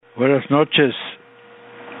Buenas noches,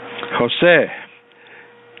 Jose.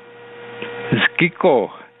 It's Kiko.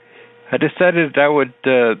 I decided I would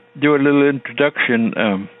do a little introduction.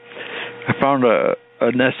 I found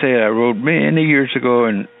an essay I wrote many years ago,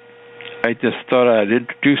 and I just thought I'd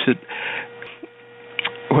introduce it.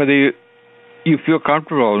 Whether you feel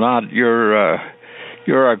comfortable or not, you're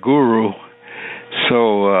our guru.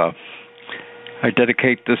 So I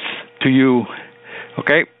dedicate this to you.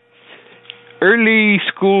 Okay? Early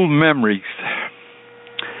school memories.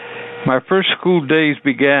 My first school days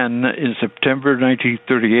began in September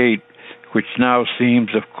 1938, which now seems,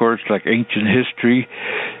 of course, like ancient history.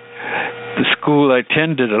 The school I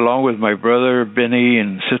attended, along with my brother Benny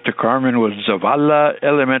and sister Carmen, was Zavala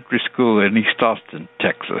Elementary School in East Austin,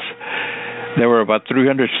 Texas. There were about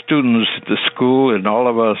 300 students at the school, and all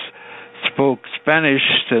of us spoke Spanish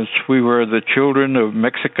since we were the children of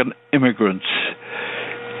Mexican immigrants.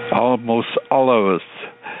 Almost all of us.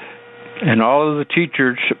 And all of the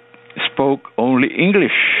teachers spoke only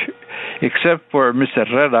English, except for Miss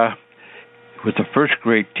Herrera, who was a first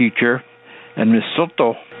grade teacher, and Miss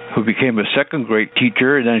Soto, who became a second grade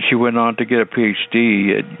teacher, and then she went on to get a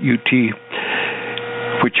PhD at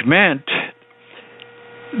UT, which meant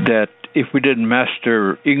that if we didn't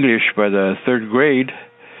master English by the third grade,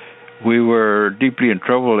 we were deeply in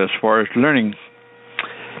trouble as far as learning.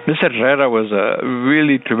 Miss Herrera was a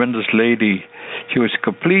really tremendous lady. She was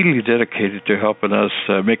completely dedicated to helping us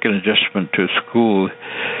make an adjustment to school.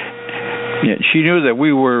 Yeah, she knew that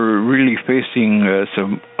we were really facing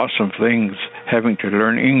some awesome things, having to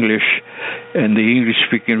learn English and the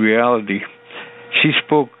English-speaking reality. She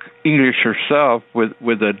spoke English herself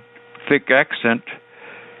with a thick accent,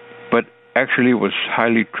 but actually was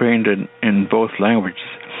highly trained in both languages.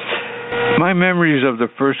 My memories of the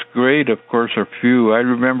first grade, of course, are few. I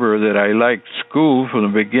remember that I liked school from the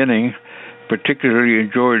beginning, particularly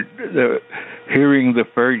enjoyed hearing the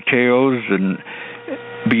fairy tales and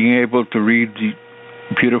being able to read the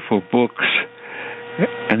beautiful books,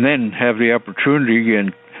 and then have the opportunity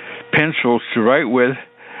and pencils to write with.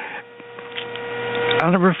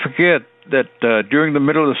 I'll never forget that during the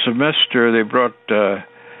middle of the semester, they brought, I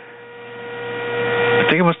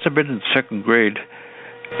think it must have been in second grade.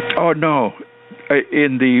 Oh, no.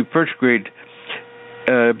 In the first grade,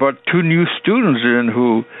 about two new students in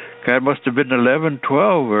who, God, must have been 11,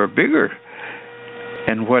 12 or bigger.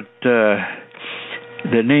 And what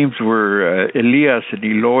their names were Elias and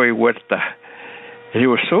Eloy Huerta. They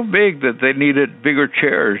were so big that they needed bigger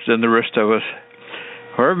chairs than the rest of us.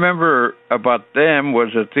 What I remember about them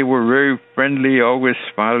was that they were very friendly, always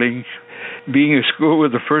smiling. Being in school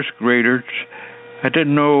with the first graders, I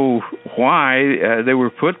didn't know why they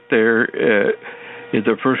were put there in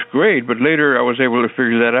the first grade, but later I was able to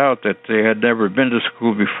figure that out, that they had never been to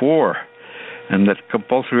school before, and that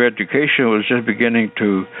compulsory education was just beginning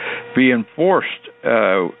to be enforced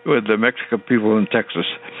with the Mexican people in Texas.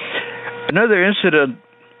 Another incident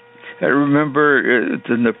I remember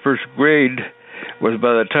in the first grade was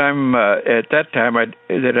by the time, at that time,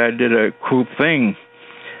 that I did a cool thing.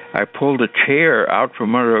 I pulled a chair out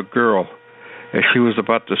from under a girl as she was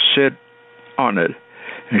about to sit on it.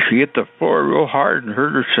 And she hit the floor real hard and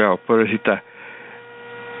hurt herself.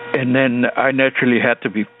 And then I naturally had to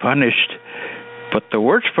be punished. But the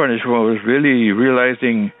worst punishment was really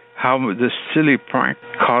realizing how this silly prank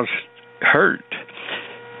caused hurt.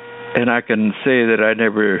 And I can say that I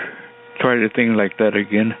never tried a thing like that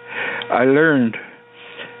again. I learned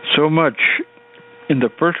so much in the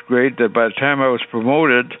first grade that by the time I was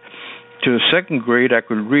promoted to the second grade, I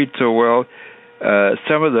could read so well.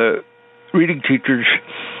 Some of the reading teachers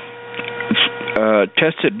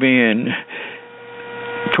tested me and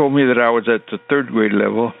told me that I was at the third grade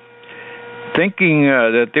level. Thinking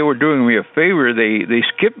that they were doing me a favor, they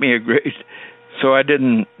skipped me a grade, so I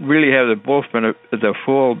didn't really have the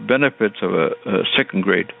full benefits of a second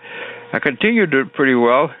grade. I continued it pretty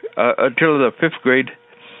well until the fifth grade,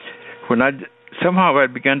 when I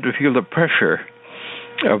began to feel the pressure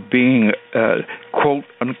of being, quote,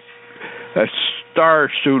 a star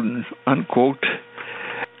student, unquote.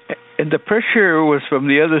 And the pressure was from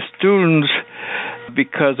the other students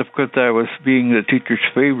because, of course, I was being the teacher's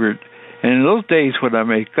favorite. And in those days, when a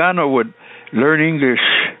Mexicano would learn English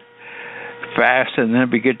fast and then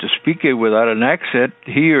begin to speak it without an accent,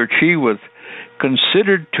 he or she was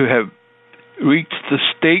considered to have reached the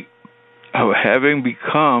state of having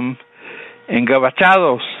become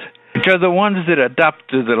engabachados, which are the ones that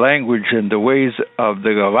adopted the language and the ways of the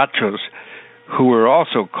gabachos, who were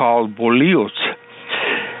also called bolillos.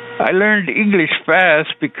 I learned English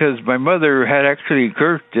fast because my mother had actually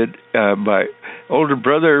encouraged it. My older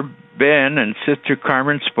brother, Ben and Sister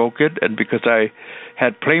Carmen spoke it, and because I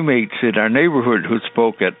had playmates in our neighborhood who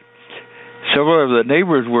spoke it. Several of the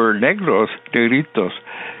neighbors were negritos,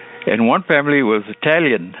 and one family was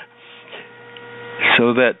Italian.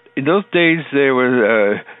 So that in those days there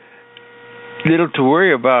was little to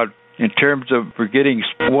worry about in terms of forgetting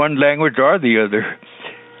one language or the other.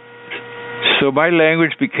 So my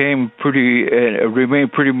language became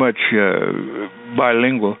remained pretty much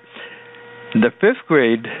bilingual. In the 5th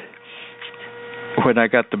grade, when I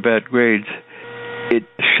got the bad grades, it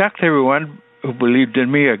shocked everyone who believed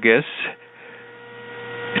in me, I guess.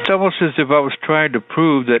 It's almost as if I was trying to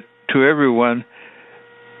prove that to everyone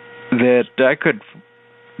that I could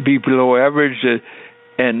be below average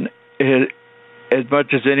and as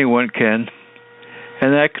much as anyone can.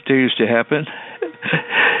 And that continues to happen.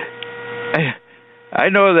 I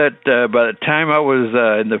know that by the time I was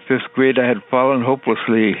in the 5th grade, I had fallen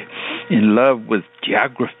hopelessly in love with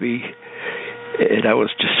geography, and I was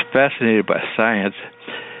just fascinated by science.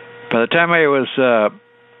 By the time I was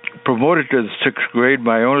promoted to the 6th grade,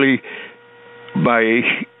 my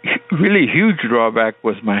really huge drawback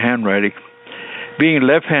was my handwriting. Being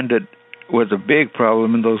left-handed was a big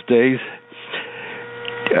problem in those days.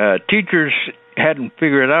 Teachers hadn't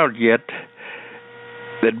figured out yet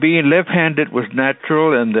that being left-handed was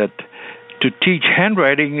natural, and that to teach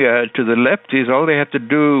handwriting to the lefties, all they had to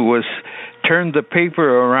do was turn the paper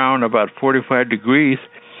around about 45 degrees.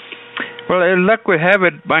 Well, as luck would have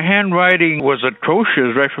it, my handwriting was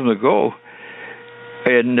atrocious right from the go.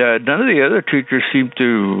 And none of the other teachers seemed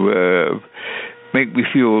to make me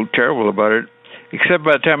feel terrible about it, except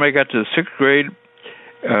by the time I got to the 6th grade,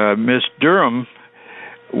 Miss Durham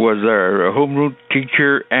was our homeroom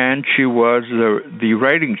teacher, and she was the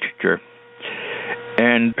writing teacher.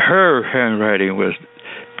 And her handwriting was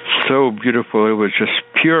so beautiful. It was just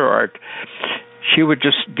pure art. She would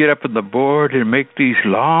just get up on the board and make these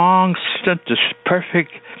long sentences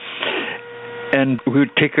perfect. And we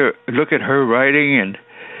would take a look at her writing,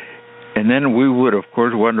 and then we would, of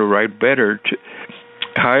course, want to write better.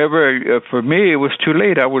 However, for me, it was too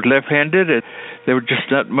late. I was left-handed, and there was just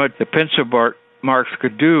not much the pencil marks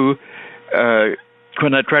could do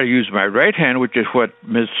when I tried to use my right hand, which is what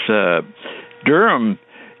Miss Durham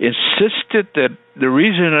insisted that the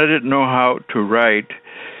reason I didn't know how to write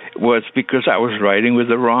was because I was writing with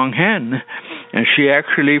the wrong hand. And she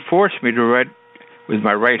actually forced me to write with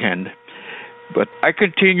my right hand. But I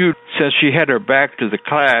continued, since she had her back to the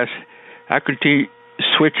class, I continued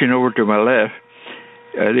switching over to my left.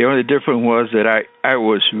 The only difference was that I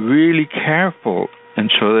was really careful. And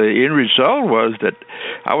so the end result was that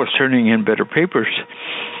I was turning in better papers.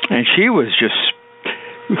 And she was just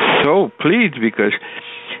so pleased because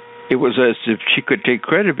it was as if she could take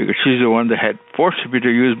credit because she's the one that had forced me to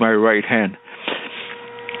use my right hand.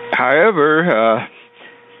 However,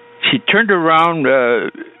 she turned around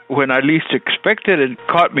when I least expected and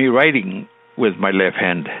caught me writing with my left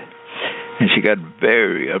hand. And she got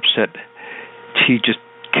very upset. She just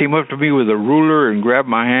came up to me with a ruler and grabbed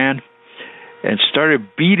my hand and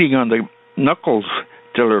started beating on the knuckles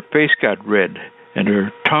till her face got red and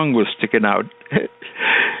her tongue was sticking out.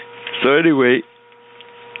 So anyway,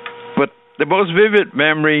 but the most vivid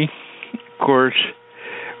memory, of course,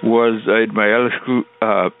 was in my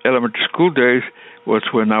elementary school days, was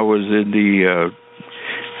when I was in the,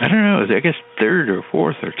 I don't know, I guess 3rd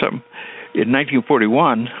or 4th or something, in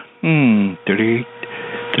 1941, 38,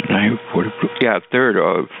 39, 40, yeah, 3rd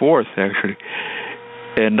or 4th, actually.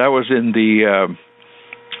 And I was in the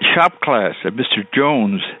shop class at Mr.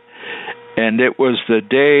 Jones, and it was the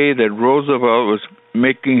day that Roosevelt was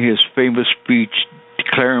making his famous speech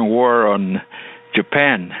declaring war on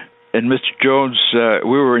Japan. And Mr. Jones,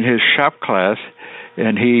 we were in his shop class,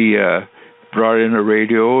 and he brought in a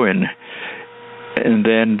radio and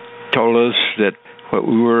then told us that what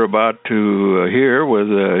we were about to hear was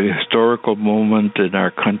a historical moment in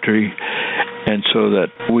our country. And so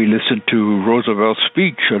that we listened to Roosevelt's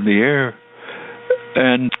speech on the air.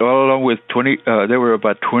 And all along with 20, there were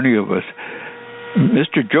about 20 of us.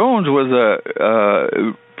 Mr. Jones was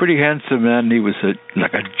a pretty handsome man. He was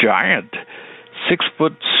like a giant,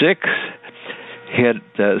 6'6". He had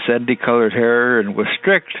sandy-colored hair and was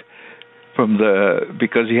strict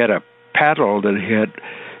because he had a paddle that he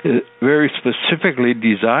had very specifically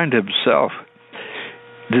designed himself.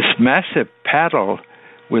 This massive paddle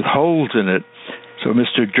with holes in it. So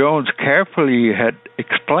Mr. Jones carefully had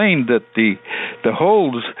explained that the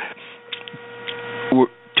holes were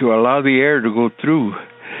to allow the air to go through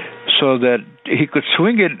so that he could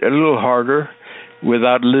swing it a little harder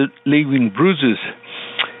without leaving bruises.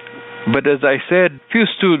 But as I said, few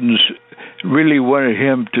students really wanted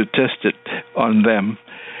him to test it on them.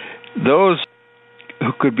 Those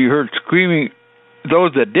who could be heard screaming,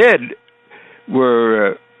 those that did,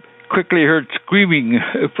 were quickly heard screaming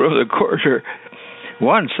from the corridor.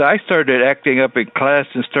 Once I started acting up in class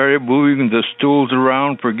and started moving the stools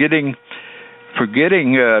around, forgetting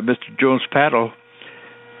Mr. Jones' paddle.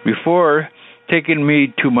 Before taking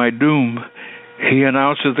me to my doom, he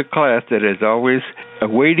announced to the class that as always,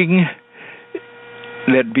 awaiting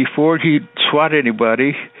that before he'd swat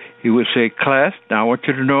anybody, he would say, "Class, now I want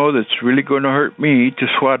you to know that's really going to hurt me to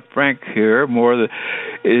swat Frank here more than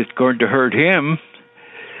it's going to hurt him."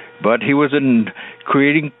 But he wasn't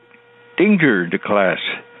creating danger to class.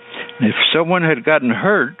 If someone had gotten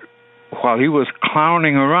hurt while he was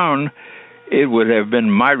clowning around, it would have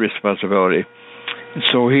been my responsibility.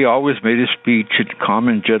 So he always made his speech in a calm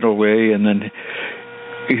and gentle way, and then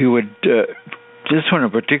he would, this one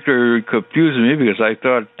in particular confused me because I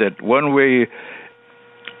thought that one way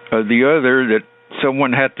or the other that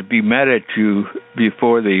someone had to be mad at you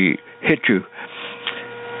before they hit you.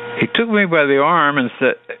 He took me by the arm and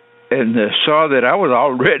said, saw that I was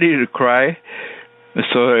all ready to cry.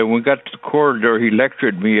 So when we got to the corridor, he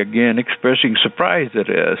lectured me again, expressing surprise that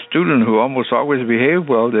a student who almost always behaved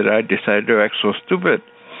well, that I decided to act so stupid.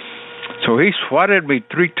 So he swatted me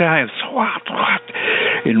 3 times, swat,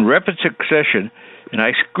 in rapid succession, and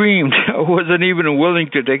I screamed. I wasn't even willing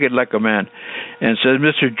to take it like a man. And says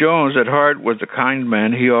Mr. Jones, at heart, was a kind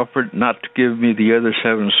man. He offered not to give me the other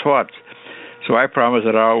 7 swats. So I promised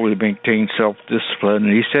that I always maintain self-discipline.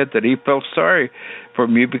 And he said that he felt sorry for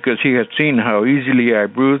me because he had seen how easily I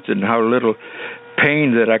bruised and how little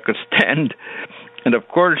pain that I could stand. And of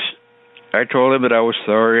course, I told him that I was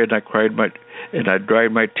sorry, and I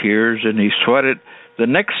dried my tears, and he swatted the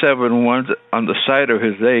next 7 ones on the side of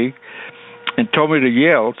his leg and told me to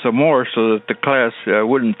yell some more so that the class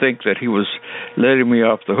wouldn't think that he was letting me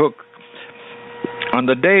off the hook. On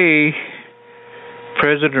the day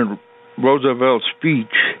President Roosevelt's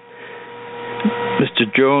speech,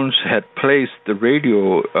 Mr. Jones had placed the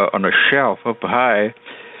radio on a shelf up high,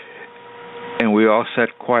 and we all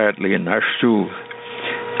sat quietly in our stools.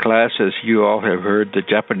 Class, as you all have heard, the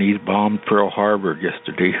Japanese bombed Pearl Harbor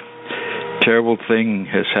yesterday. Terrible thing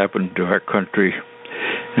has happened to our country,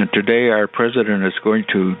 and today our president is going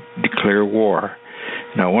to declare war.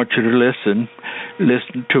 And I want you to listen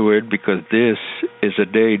to it, because this is a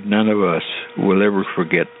day none of us will ever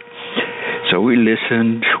forget. So we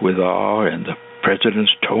listened with awe, and the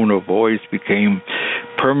president's tone of voice became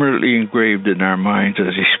permanently engraved in our minds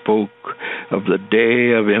as he spoke of the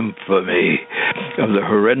day of infamy, of the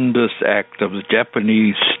horrendous act of the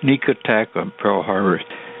Japanese sneak attack on Pearl Harbor.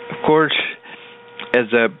 Of course,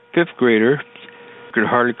 as a 5th grader, I could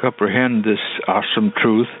hardly comprehend this awesome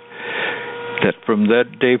truth, that from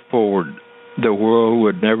that day forward, the world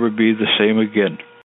would never be the same again.